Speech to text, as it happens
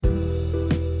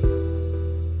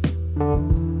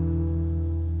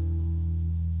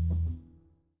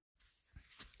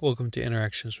Welcome to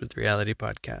Interactions with Reality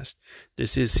podcast.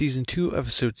 This is season 2,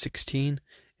 episode 16,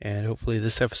 and hopefully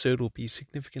this episode will be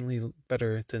significantly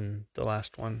better than the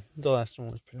last one. The last one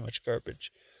was pretty much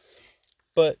garbage.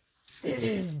 But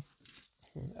I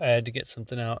had to get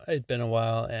something out. It'd been a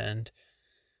while, and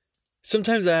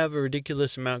sometimes I have a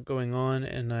ridiculous amount going on,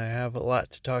 and I have a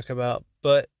lot to talk about,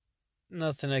 but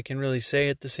nothing I can really say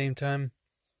at the same time,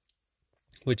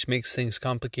 which makes things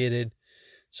complicated.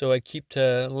 So I keep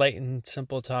to light and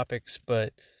simple topics,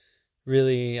 but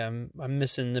really I'm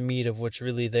missing the meat of what's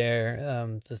really there.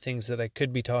 The things that I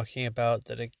could be talking about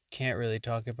that I can't really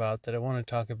talk about, that I want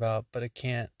to talk about, but I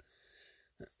can't.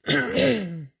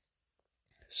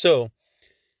 So,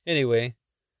 anyway,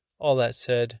 all that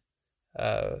said,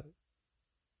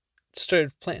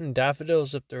 started planting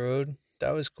daffodils up the road.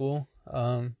 That was cool.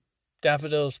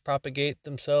 Daffodils propagate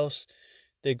themselves.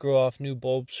 They grow off new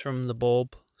bulbs from the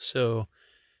bulb. So,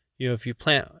 if you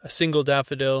plant a single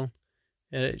daffodil,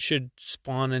 and it should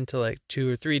spawn into like 2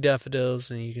 or 3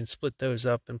 daffodils, and you can split those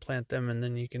up and plant them, and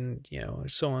then you can,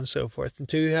 so on and so forth,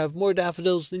 until you have more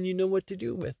daffodils than you know what to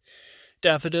do with.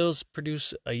 Daffodils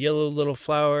produce a yellow little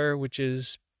flower, which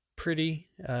is pretty.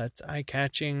 It's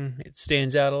eye-catching. It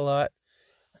stands out a lot.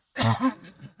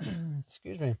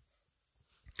 Excuse me.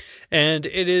 And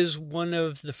it is one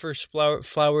of the first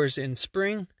flowers in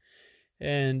spring.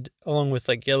 And along with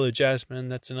like yellow jasmine,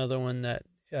 that's another one that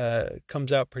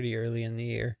comes out pretty early in the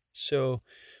year. So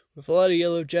with a lot of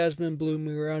yellow jasmine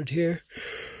blooming around here,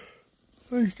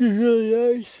 it's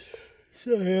really nice.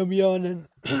 So I am yawning.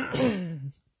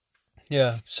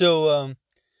 Yeah. So,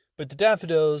 but the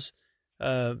daffodils,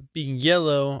 being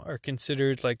yellow, are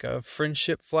considered like a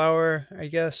friendship flower, I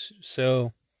guess.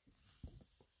 So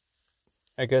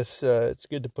I guess it's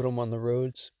good to put them on the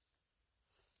roads.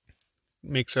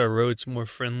 Makes our roads more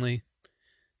friendly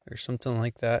or something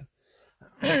like that.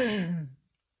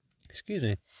 Excuse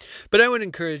me. But I would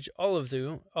encourage all of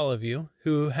you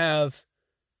who have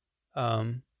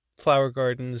flower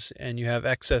gardens and you have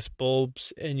excess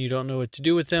bulbs and you don't know what to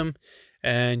do with them,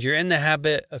 and you're in the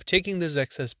habit of taking those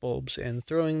excess bulbs and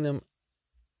throwing them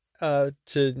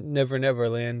to Never Never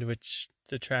Land, which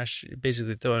the trash,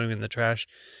 basically throwing them in the trash,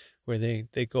 where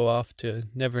they go off to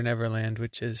Never Never Land,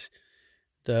 which is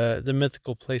the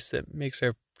mythical place that makes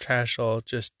our trash all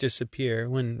just disappear,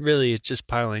 when really it's just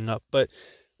piling up. But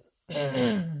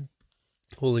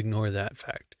we'll ignore that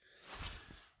fact.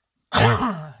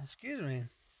 Excuse me.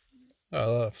 Got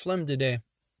a lot of phlegm today.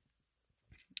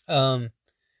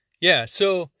 Yeah,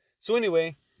 so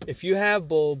anyway, if you have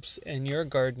bulbs and you're a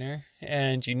gardener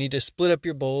and you need to split up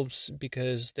your bulbs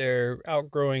because they're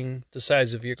outgrowing the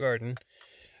size of your garden,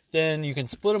 then you can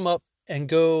split them up and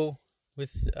go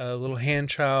with a little hand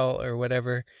trowel or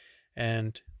whatever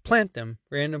and plant them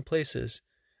random places.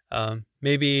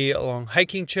 Maybe along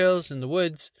hiking trails in the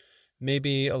woods,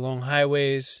 maybe along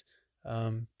highways.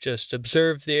 Just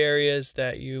observe the areas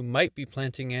that you might be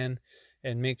planting in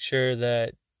and make sure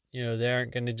that, they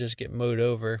aren't going to just get mowed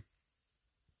over,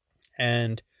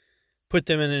 and put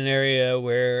them in an area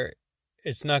where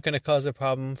it's not going to cause a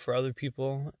problem for other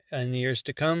people in the years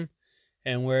to come,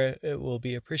 and where it will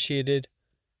be appreciated.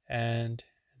 And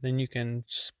then you can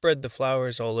spread the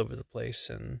flowers all over the place,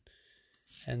 and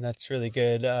that's really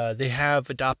good. They have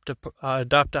adopt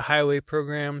a highway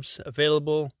programs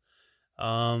available,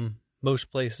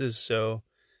 most places. So,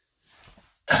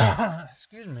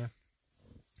 excuse me.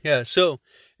 Yeah. So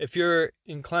if you're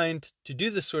inclined to do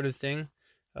this sort of thing,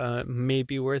 it may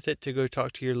be worth it to go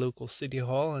talk to your local city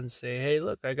hall and say, "Hey,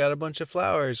 look, I got a bunch of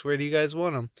flowers. Where do you guys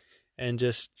want them?" And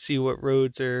just see what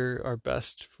roads are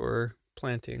best for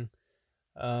planting.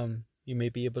 You may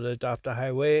be able to adopt a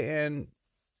highway. And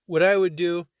what I would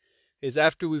do is,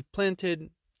 after we've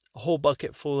planted a whole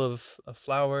bucket full of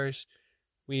flowers,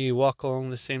 we walk along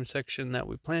the same section that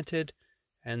we planted,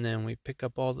 and then we pick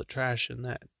up all the trash in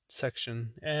that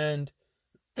section. And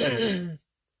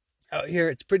out here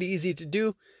it's pretty easy to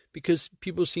do because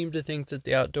people seem to think that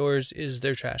the outdoors is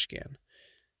their trash can.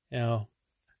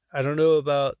 I don't know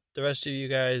about the rest of you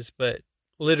guys, but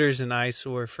litter's an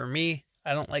eyesore for me.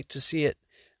 I don't like to see it.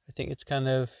 I think it's kind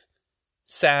of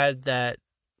sad that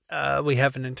we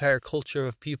have an entire culture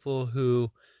of people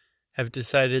who have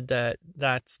decided that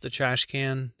that's the trash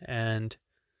can and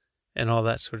all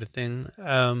that sort of thing.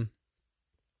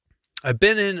 I've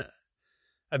been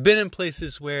in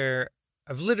places where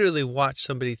I've literally watched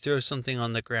somebody throw something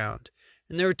on the ground,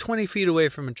 and they were 20 feet away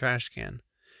from a trash can.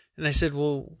 And I said,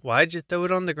 "Well, why'd you throw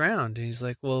it on the ground?" And he's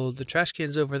like, "Well, the trash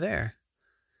can's over there."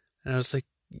 And I was like,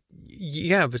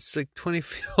 "Yeah, but it's like 20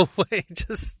 feet away.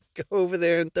 Just go over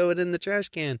there and throw it in the trash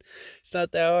can. It's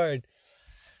not that hard."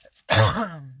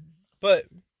 But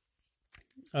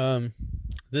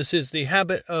This is the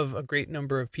habit of a great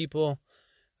number of people.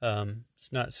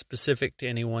 It's not specific to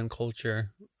any one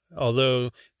culture,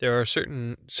 although there are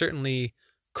certainly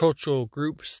cultural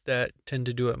groups that tend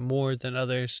to do it more than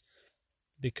others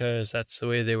because that's the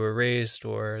way they were raised,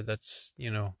 or that's,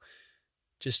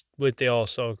 just what they all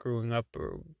saw growing up,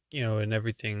 or, and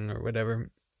everything or whatever.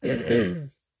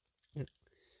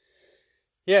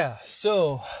 Yeah,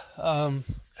 so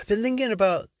I've been thinking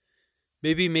about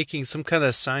maybe making some kind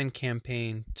of sign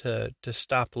campaign to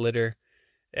stop litter.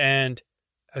 And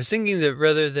I was thinking that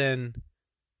rather than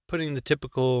putting the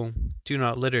typical do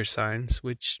not litter signs,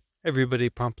 which everybody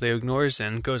promptly ignores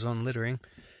and goes on littering,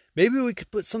 maybe we could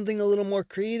put something a little more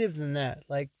creative than that,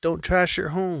 like don't trash your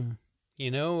home,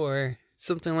 or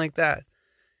something like that.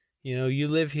 You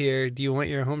live here. Do you want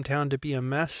your hometown to be a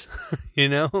mess?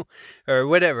 Or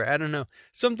whatever. I don't know.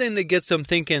 Something that gets them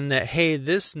thinking that, hey,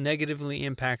 this negatively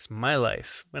impacts my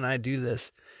life when I do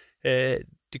this. It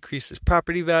decreases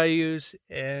property values,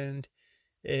 and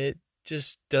it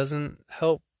just doesn't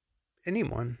help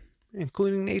anyone,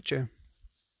 including nature.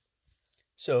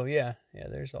 So, yeah,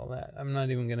 there's all that. I'm not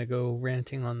even going to go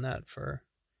ranting on that for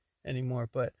anymore,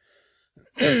 but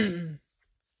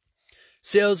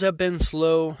sales have been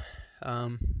slow.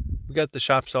 We got the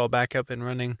shops all back up and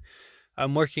running.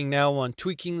 I'm working now on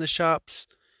tweaking the shops,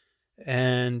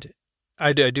 and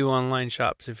I do online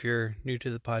shops if you're new to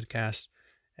the podcast.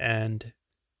 And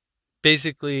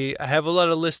basically, I have a lot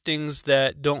of listings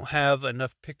that don't have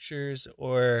enough pictures,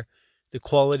 or the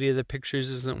quality of the pictures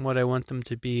isn't what I want them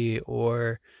to be,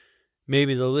 or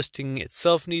maybe the listing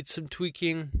itself needs some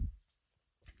tweaking.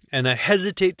 And I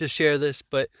hesitate to share this,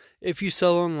 but if you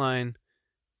sell online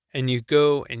and you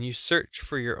go and you search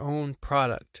for your own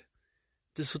product,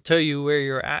 this will tell you where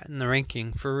you're at in the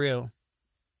ranking for real.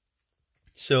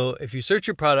 So if you search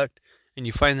your product and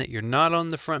you find that you're not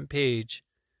on the front page,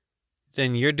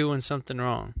 then you're doing something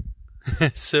wrong.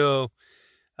 So,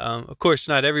 of course,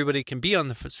 not everybody can be on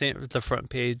the front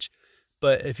page,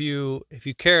 but if you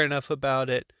care enough about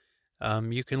it,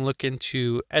 you can look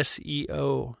into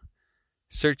SEO,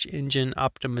 search engine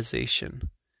optimization,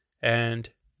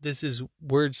 and this is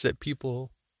words that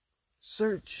people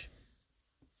search.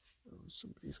 Oh,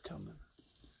 somebody's coming.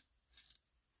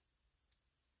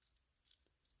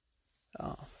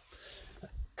 Oh.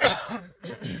 I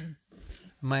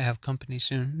might have company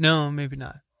soon. No, maybe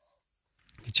not.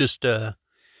 It's just our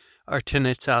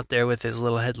tenant's out there with his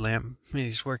little headlamp.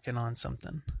 He's working on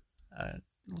something.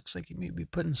 Looks like he may be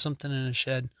putting something in a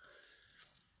shed.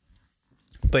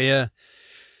 But yeah.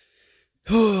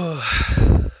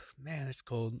 Man, it's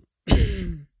cold.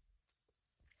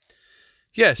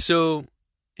 Yeah, so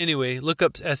anyway, look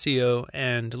up SEO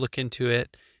and look into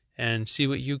it and see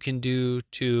what you can do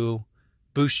to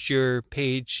boost your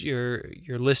page, your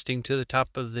listing to the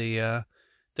top of the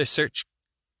search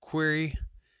query,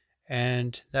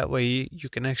 and that way you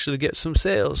can actually get some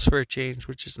sales for a change,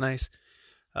 which is nice.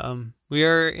 We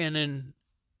are in an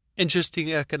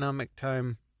interesting economic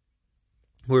time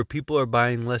where people are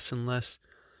buying less and less,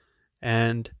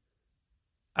 and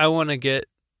I want to get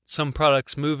some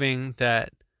products moving that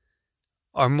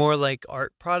are more like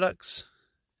art products.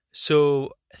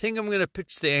 So I think I'm going to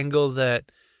pitch the angle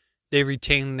that they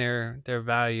retain their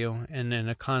value in an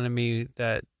economy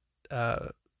that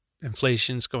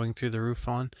inflation's going through the roof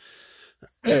on.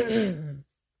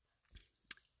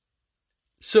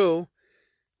 So,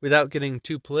 without getting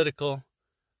too political,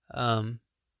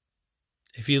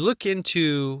 if you look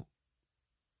into,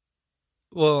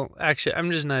 well, actually,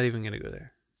 I'm just not even going to go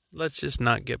there. Let's just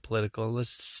not get political. Let's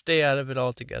stay out of it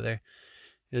altogether.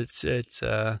 It's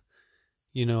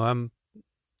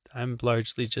I'm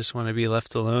largely just want to be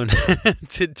left alone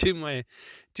to do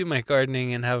my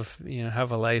gardening and have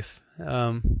a life.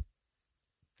 And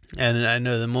I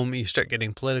know the moment you start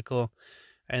getting political,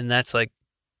 and that's like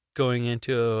going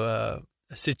into a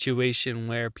situation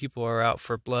where people are out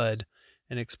for blood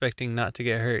and expecting not to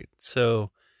get hurt.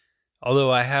 So,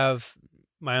 although I have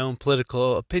my own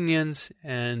political opinions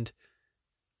and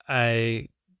I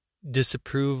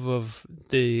disapprove of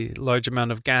the large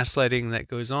amount of gaslighting that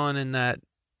goes on in that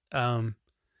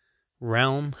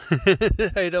realm,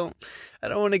 I don't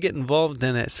want to get involved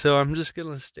in it. So I'm just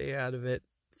gonna stay out of it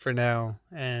for now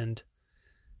and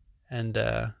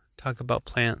talk about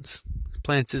plants.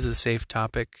 Plants is a safe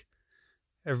topic.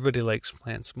 Everybody likes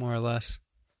plants more or less.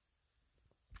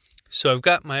 So I've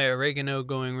got my oregano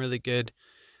going really good.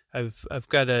 I've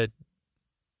got a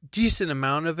decent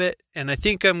amount of it, and I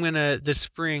think I'm gonna this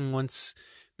spring, once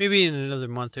maybe in another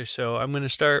month or so, I'm gonna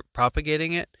start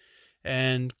propagating it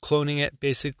and cloning it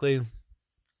basically,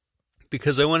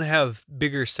 because I want to have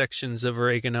bigger sections of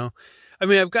oregano. I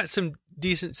mean, I've got some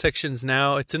decent sections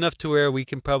now. It's enough to where we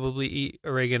can probably eat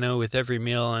oregano with every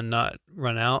meal and not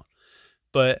run out.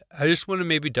 But I just want to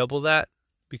maybe double that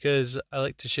because I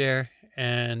like to share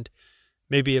and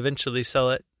maybe eventually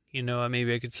sell it.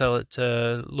 Maybe I could sell it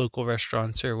to local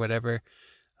restaurants or whatever.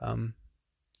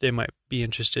 They might be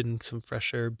interested in some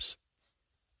fresh herbs.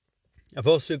 I've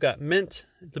also got mint.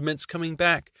 The mint's coming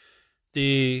back.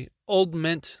 The old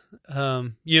mint,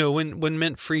 when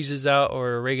mint freezes out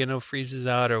or oregano freezes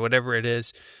out or whatever it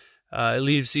is, it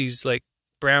leaves these like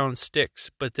brown sticks,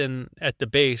 but then at the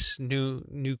base,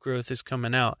 new growth is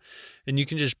coming out. And you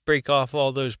can just break off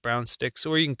all those brown sticks,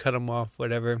 or you can cut them off,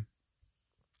 whatever.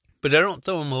 But I don't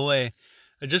throw them away.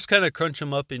 I just kind of crunch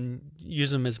them up and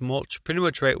use them as mulch, pretty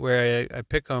much right where I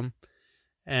pick them.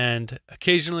 And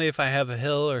occasionally, if I have a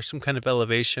hill or some kind of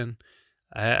elevation,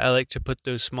 I like to put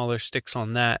those smaller sticks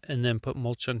on that and then put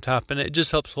mulch on top. And it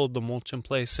just helps hold the mulch in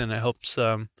place, and it helps,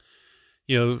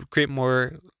 create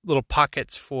more little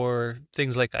pockets for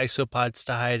things like isopods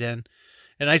to hide in.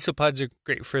 And isopods are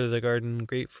great for the garden,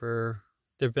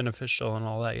 they're beneficial and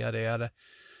all that, yada, yada.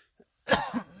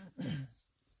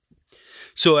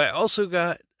 So I also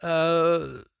got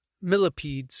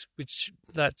millipedes, which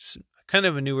that's kind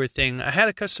of a newer thing. I had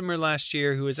a customer last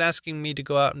year who was asking me to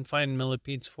go out and find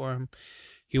millipedes for him.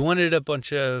 He wanted a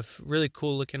bunch of really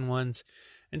cool looking ones.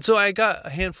 And so I got a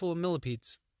handful of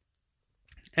millipedes.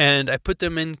 And I put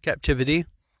them in captivity.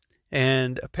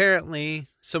 And apparently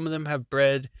some of them have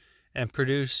bred and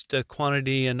produced a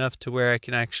quantity enough to where I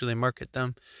can actually market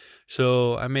them.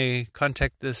 So I may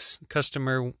contact this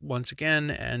customer once again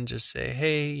and just say,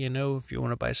 hey, if you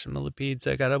want to buy some millipedes,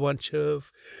 I got a bunch of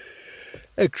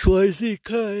XYZ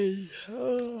kind.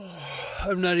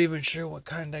 I'm not even sure what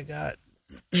kind I got.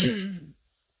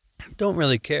 Don't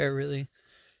really care, really.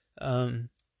 I'm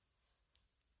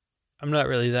not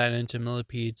really that into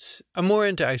millipedes. I'm more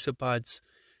into isopods.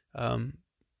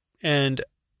 And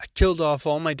I killed off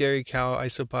all my dairy cow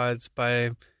isopods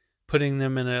by putting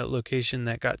them in a location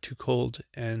that got too cold,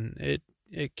 and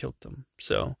it killed them.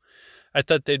 So I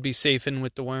thought they'd be safe in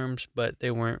with the worms, but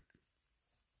they weren't.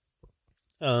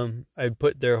 I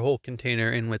put their whole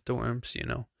container in with the worms,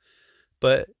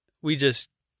 but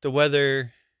the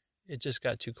weather, it just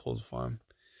got too cold for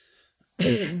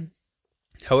them.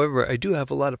 However, I do have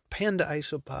a lot of panda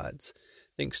isopods,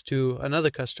 thanks to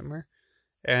another customer,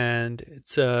 and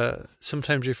it's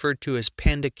sometimes referred to as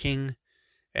Panda King,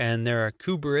 and they're a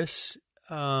cuboris,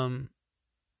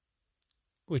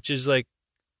 which is like,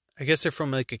 I guess they're from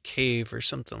like a cave or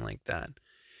something like that,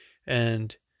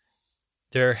 and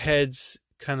their heads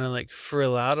kind of like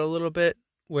frill out a little bit,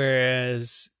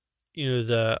 whereas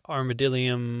the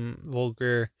Armadillium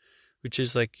vulgar, which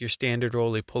is like your standard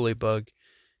roly-poly bug,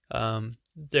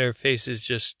 their face is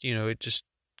just, it just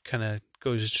kind of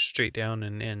goes straight down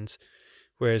and ends,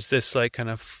 whereas this like kind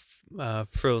of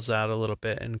frills out a little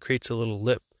bit and creates a little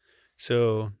lip.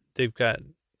 So they've got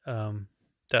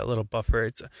that little buffer.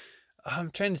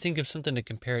 I'm trying to think of something to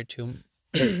compare it to.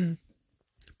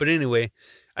 But anyway,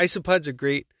 isopods are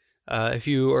great if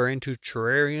you are into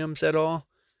terrariums at all,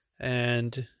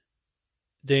 and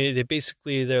they're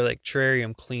like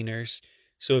terrarium cleaners.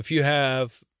 So if you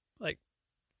have like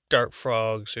dart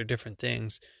frogs or different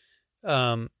things,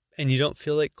 and you don't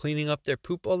feel like cleaning up their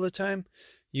poop all the time,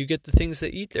 you get the things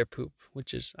that eat their poop,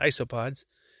 which is isopods,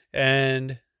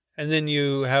 and then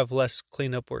you have less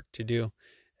cleanup work to do,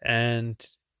 and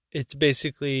it's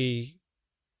basically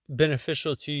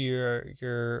beneficial to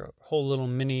your whole little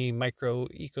mini micro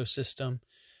ecosystem,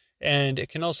 and it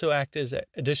can also act as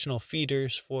additional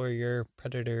feeders for your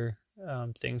predator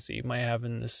things that you might have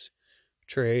in this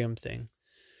terrarium thing.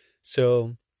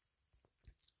 So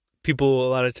people a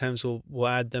lot of times will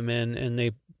add them in, and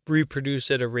they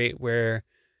reproduce at a rate where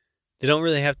they don't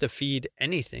really have to feed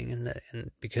anything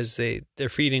because they're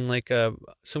feeding like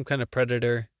some kind of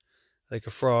predator, like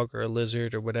a frog or a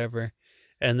lizard or whatever.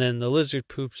 And then the lizard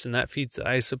poops, and that feeds the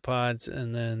isopods,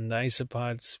 and then the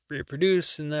isopods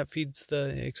reproduce, and that feeds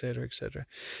the et cetera, et cetera.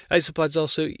 Isopods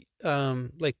also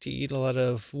like to eat a lot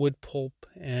of wood pulp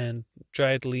and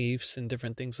dried leaves and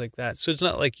different things like that. So it's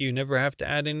not like you never have to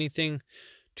add anything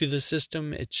to the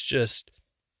system. It's just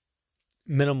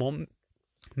minimal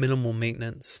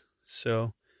maintenance.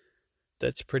 So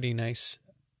that's pretty nice.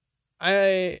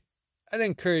 I'd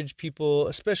encourage people,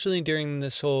 especially during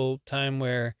this whole time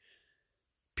where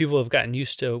people have gotten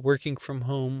used to working from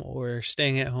home or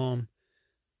staying at home,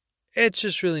 it's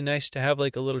just really nice to have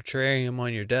like a little terrarium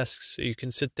on your desk so you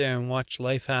can sit there and watch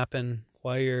life happen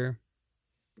while you're,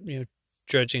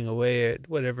 drudging away at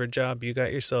whatever job you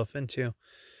got yourself into.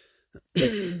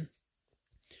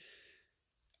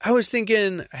 I was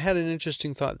thinking, I had an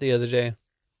interesting thought the other day.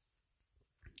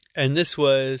 And this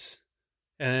was,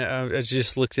 and I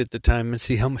just looked at the time and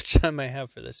see how much time I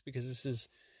have for this, because this is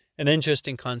an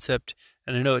interesting concept.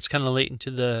 And I know it's kind of late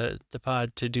into the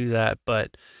pod to do that,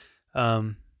 but,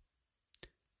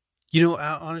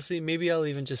 honestly, maybe I'll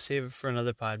even just save it for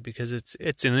another pod, because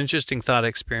it's an interesting thought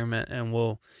experiment, and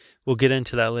we'll get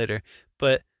into that later.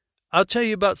 But I'll tell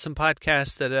you about some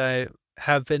podcasts that I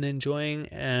have been enjoying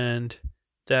and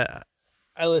that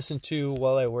I listen to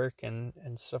while I work and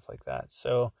stuff like that.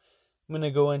 So I'm going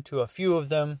to go into a few of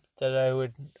them that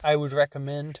I would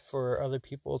recommend for other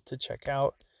people to check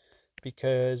out,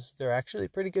 because they're actually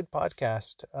pretty good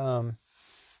podcast.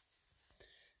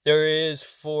 There is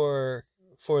for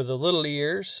the little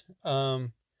ears.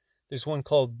 There's one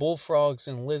called Bullfrogs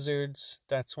and Lizards.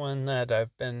 That's one that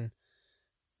I've been,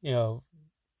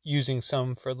 using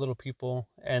some for little people.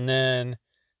 And then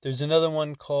there's another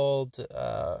one called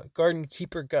Garden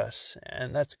Keeper Gus,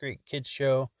 and that's a great kids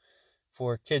show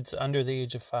for kids under the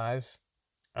age of 5.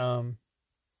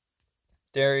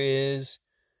 There is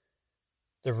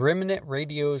the Remnant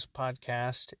Radios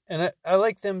podcast, and I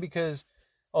like them because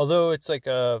although it's like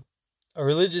a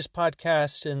religious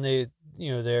podcast, and they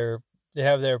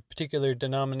have their particular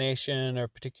denomination or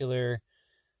particular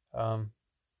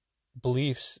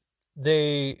beliefs,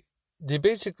 they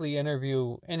basically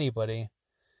interview anybody.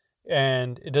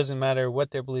 And it doesn't matter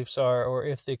what their beliefs are or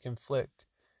if they conflict.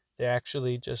 They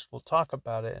actually just will talk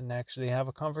about it and actually have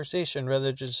a conversation, rather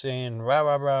than just saying, rah,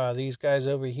 rah, rah, these guys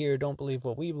over here don't believe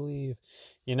what we believe,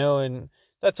 and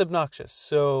that's obnoxious.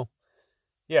 So,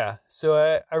 yeah,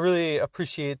 so I really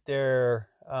appreciate their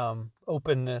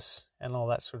openness and all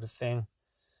that sort of thing.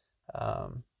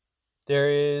 There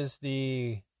is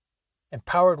the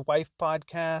Empowered Wife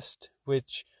podcast,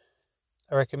 which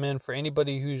I recommend for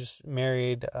anybody who's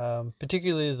married,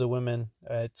 particularly the women.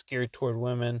 It's geared toward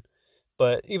women,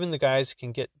 but even the guys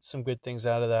can get some good things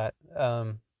out of that.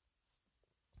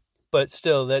 But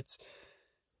still,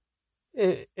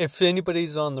 if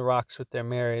anybody's on the rocks with their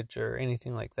marriage or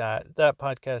anything like that, that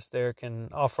podcast there can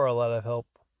offer a lot of help,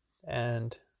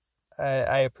 and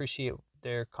I appreciate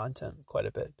their content quite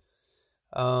a bit.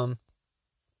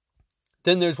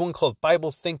 Then there's one called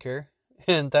Bible Thinker,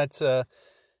 and that's a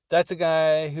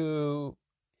guy who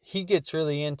he gets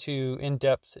really in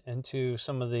depth into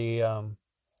some of the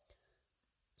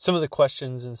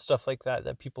questions and stuff like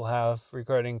that people have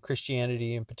regarding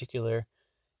Christianity in particular.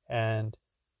 And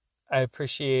I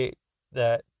appreciate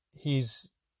that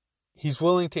he's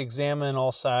willing to examine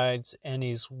all sides, and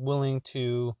he's willing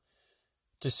to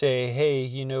say, hey,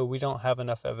 we don't have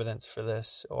enough evidence for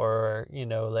this, or,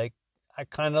 I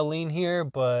kind of lean here,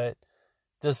 but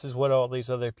this is what all these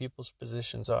other people's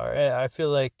positions are. I feel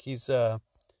like he's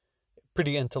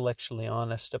pretty intellectually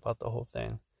honest about the whole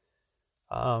thing.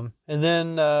 And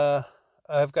then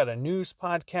I've got a news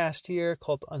podcast here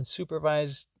called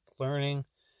Unsupervised Learning,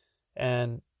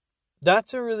 and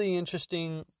that's a really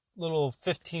interesting little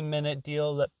 15-minute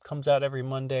deal that comes out every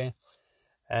Monday,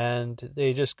 and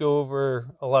they just go over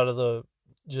a lot of the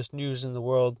just news in the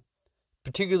world,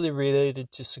 particularly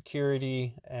related to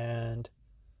security and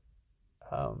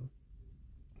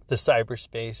the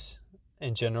cyberspace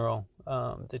in general.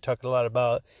 They talk a lot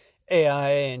about AI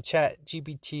and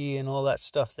ChatGPT and all that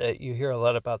stuff that you hear a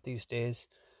lot about these days.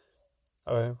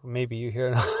 Or maybe you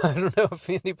hear, I don't know if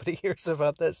anybody hears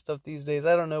about that stuff these days.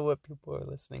 I don't know what people are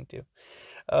listening to.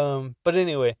 But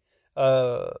anyway,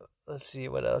 let's see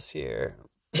what else here.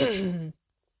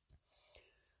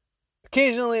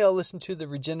 Occasionally I'll listen to the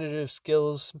Regenerative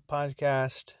Skills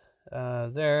podcast.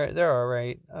 They're all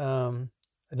right.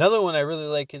 Another one I really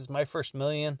like is My First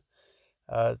Million.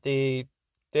 They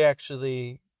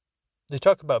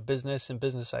talk about business and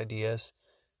business ideas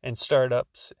and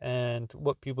startups and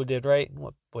what people did right and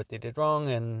what they did wrong,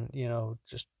 and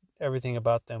just everything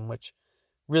about them, which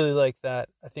really like that.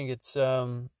 I think it's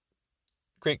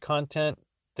great content.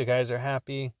 The guys are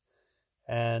happy,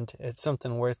 and it's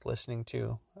something worth listening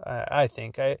to. I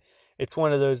think it's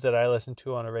one of those that I listen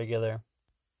to on a regular.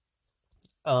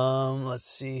 Let's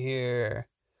see here.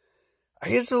 I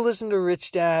used to listen to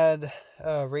Rich Dad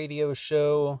radio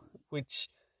show, which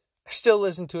I still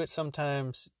listen to it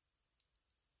sometimes.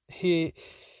 He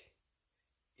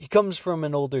comes from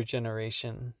an older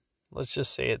generation. Let's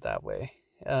just say it that way.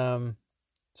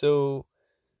 So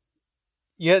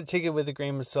you had to take it with a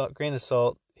grain of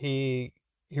salt. He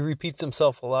repeats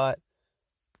himself a lot,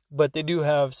 but they do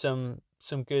have some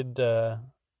good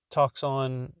talks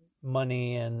on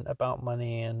money and about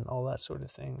money and all that sort of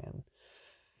thing. And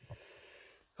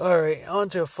all right, on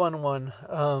to a fun one.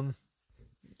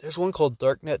 There's one called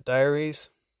Darknet Diaries.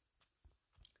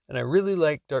 And I really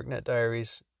like Darknet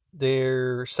Diaries.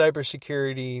 Their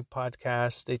cybersecurity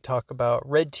podcast, they talk about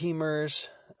red teamers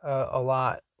a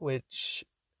lot, which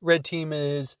red team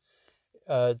is,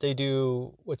 they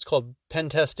do what's called pen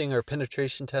testing or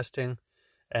penetration testing.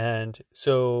 And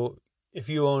so if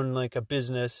you own like a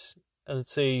business,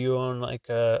 let's say you own like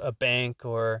a bank,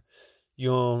 or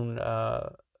you own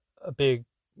a big,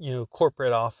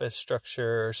 corporate office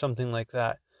structure or something like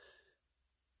that,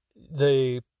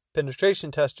 the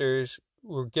penetration testers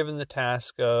were given the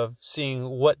task of seeing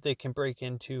what they can break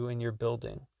into in your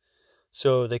building.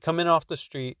 So they come in off the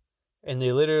street and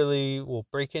they literally will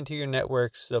break into your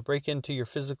networks. They'll break into your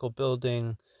physical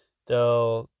building.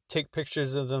 They'll take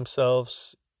pictures of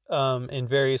themselves in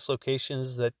various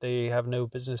locations that they have no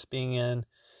business being in,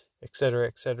 etc.,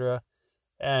 etc.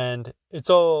 And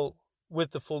it's all with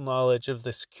the full knowledge of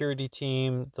the security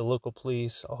team, the local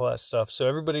police, all that stuff. So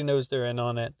everybody knows they're in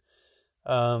on it.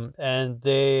 And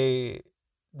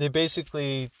they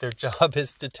basically, their job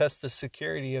is to test the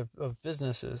security of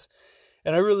businesses.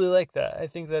 And I really like that. I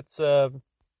think that's it's a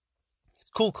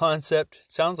cool concept.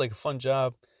 It sounds like a fun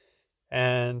job.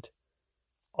 And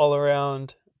all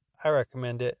around, I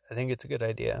recommend it. I think it's a good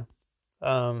idea.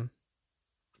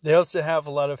 They also have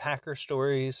a lot of hacker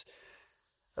stories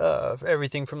of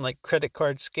everything from like credit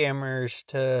card scammers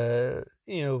to,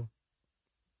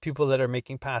 people that are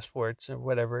making passports or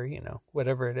whatever,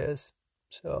 whatever it is.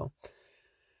 So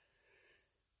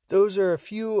those are a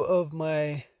few of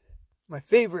my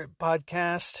favorite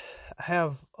podcasts. I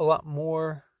have a lot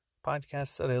more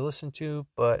podcasts that I listen to,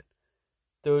 but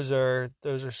those are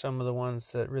some of the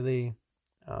ones that really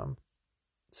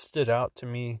stood out to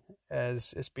me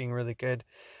as being really good.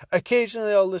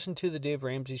 Occasionally I'll listen to the Dave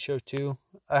Ramsey Show too.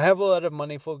 I have a lot of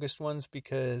money focused ones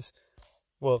because,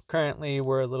 well, currently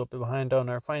we're a little bit behind on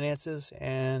our finances,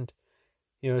 and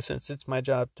since it's my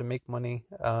job to make money,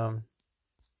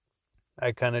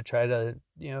 I kind of try to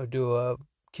do a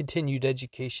continued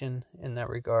education in that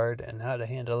regard and how to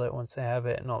handle it once I have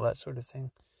it and all that sort of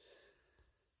thing.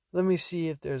 Let me see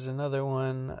if there's another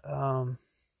one.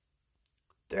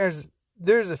 There's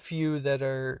a few that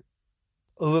are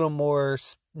a little more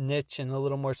niche and a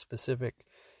little more specific,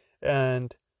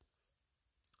 and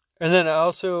then I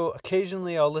also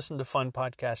occasionally I'll listen to fun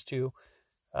podcasts too,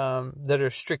 that are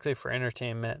strictly for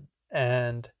entertainment.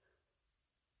 And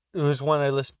it was one I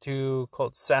listened to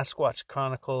called Sasquatch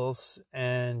Chronicles,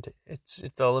 and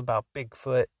it's all about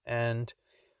Bigfoot. And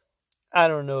I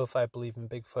don't know if I believe in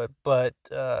Bigfoot, but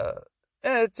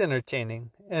it's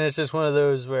entertaining. And it's just one of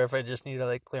those where if I just need to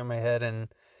like clear my head and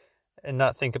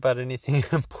not think about anything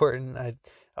important,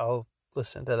 I'll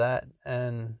listen to that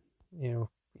and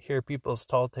hear people's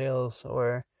tall tales,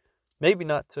 or maybe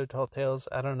not so tall tales.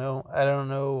 I don't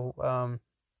know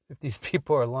if these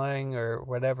people are lying or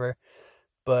whatever,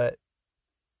 but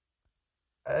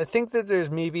I think that there's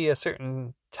maybe a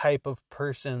certain type of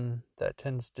person that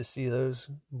tends to see those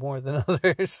more than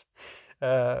others.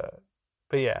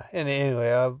 But yeah, and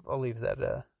anyway, I'll leave that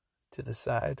to the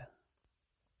side.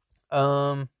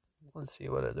 Let's see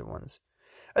what other ones.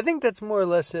 I think that's more or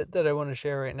less it that I want to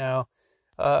share right now.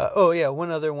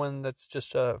 One other one that's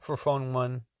just for fun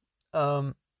one.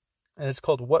 And it's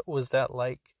called What Was That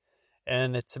Like?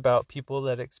 And it's about people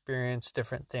that experience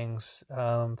different things.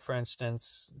 For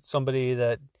instance, somebody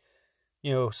that,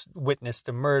 witnessed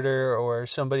a murder, or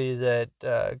somebody that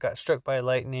got struck by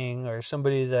lightning, or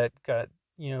somebody that got,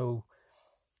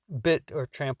 bit or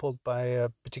trampled by a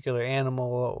particular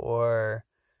animal, or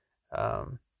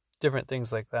different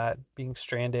things like that. Being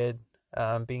stranded,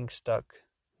 being stuck,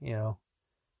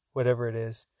 whatever it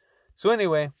is. So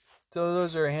anyway, so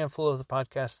those are a handful of the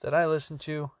podcasts that I listen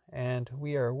to, and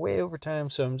we are way over time,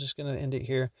 so I'm just going to end it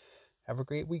here. Have a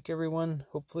great week, everyone.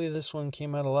 Hopefully this one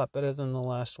came out a lot better than the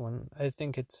last one. I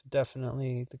think it's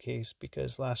definitely the case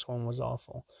because last one was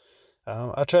awful.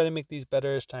 I'll try to make these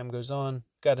better as time goes on.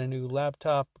 Got a new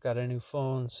laptop, got a new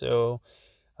phone, so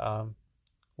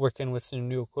working with some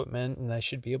new equipment, and I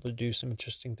should be able to do some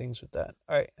interesting things with that.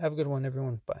 All right, have a good one,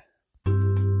 everyone. Bye.